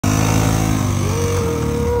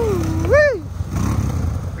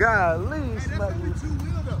Golly, Hey, that's only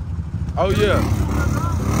 2-wheel though. oh yeah.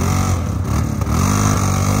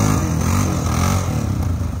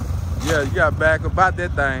 Yeah, you gotta back about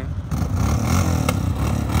that thing.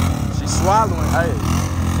 She's swallowing. Hey,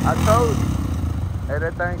 I told you. Hey,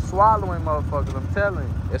 that thing swallowing motherfuckers, I'm telling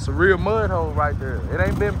you. It's a real mud hole right there. It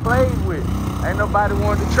ain't been played with. Ain't nobody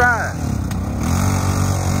wanted to try it.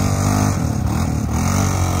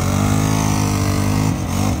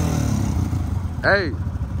 Hey.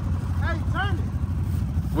 Hey, turn it.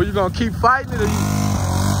 Well, you gonna keep fighting it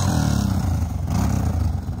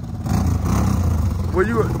or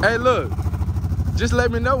you... Hey, look. Just let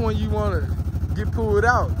me know when you wanna get pulled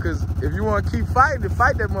out. Cause if you wanna keep fighting it,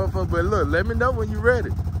 fight that motherfucker. But look, let me know when you ready.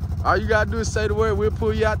 All you gotta do is say the word, we'll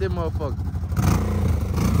pull you out that motherfucker.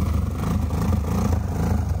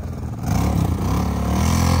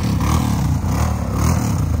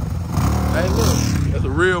 Hey, look. That's a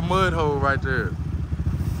real mud hole right there.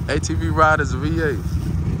 ATV riders of V8.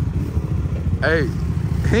 Hey,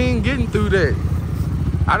 he ain't getting through that.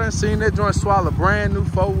 I done seen that joint swallow brand new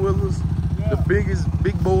 4-wheelers, the biggest,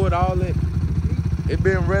 big board, all that. It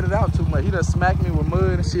been redded out too much. He done smacked me with mud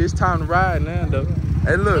and shit. It's time to ride now, though.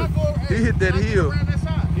 Hey, look, he hit that hill.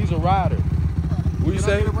 He's a rider. What you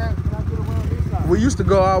say? We used to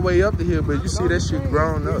go all the way up the hill, but you see that shit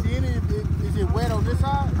grown up. Is it wet on this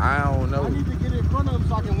side? I don't know. I need to get in front of him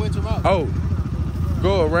so I can winch him out. Oh,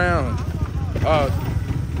 go around.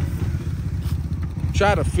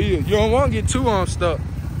 Try to feel. You don't want to get too on stuck.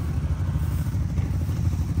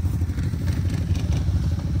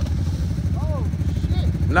 Oh,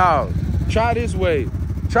 shit. No, try this way.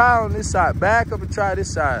 Try on this side. Back up and try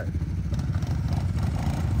this side.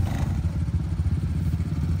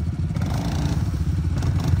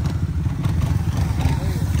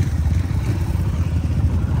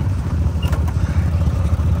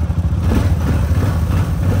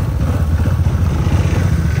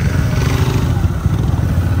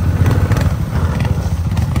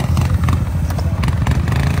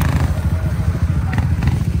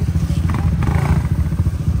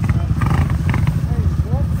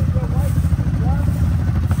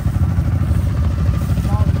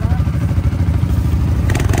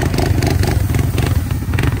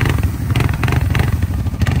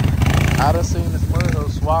 I done seen this mud hole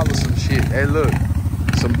swallow some shit. Hey, look,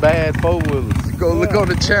 some bad 4-wheelers. Go look on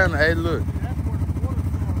the channel. Hey, look.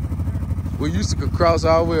 We used to cross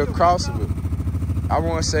all the way across of it. I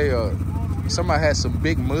want to say somebody had some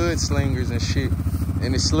big mud slingers and shit,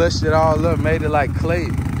 and it slushed it all up, made it like clay.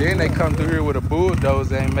 Then they come through here with a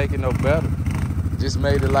bulldozer, ain't make it no better. Just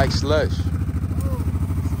made it like slush.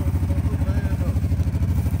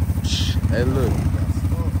 Hey, look.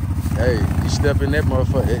 Hey, you step in that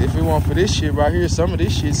motherfucker. If it weren't for this shit right here, some of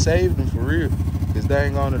this shit saved them for real. Cause they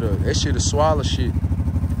ain't gonna that shit'll swallow shit.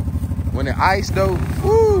 When it ice though,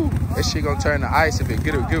 woo, that shit gonna turn to ice if it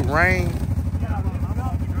get a good rain.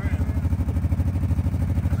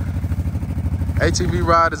 ATV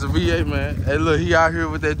riders a V8, man. Hey, look, he out here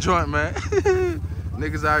with that joint, man.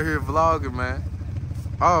 Niggas out here vlogging, man.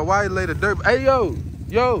 Oh, why you lay the dirt? Hey, yo,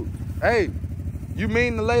 hey, you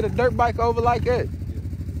mean to lay the dirt bike over like that?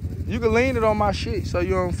 You can lean it on my shit so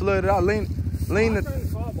you don't flood it out. Lean it.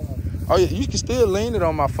 Oh yeah, you can still lean it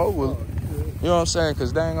on my 4-wheeler. You know what I'm saying?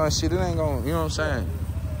 Cause dang on shit, it ain't gonna. You know what I'm saying?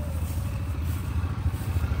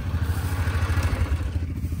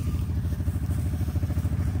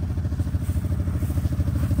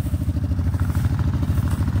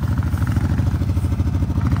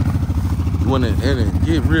 When it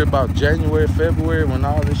get real about January, February, when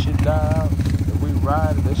all this shit die out, if we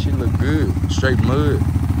ride it, that shit look good. Straight mud.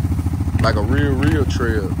 Like a real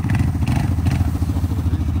trail.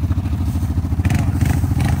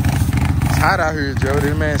 It's hot out here, Joe.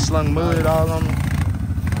 This man slung mud all on me.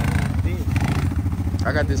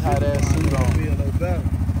 I got this hot ass suit on.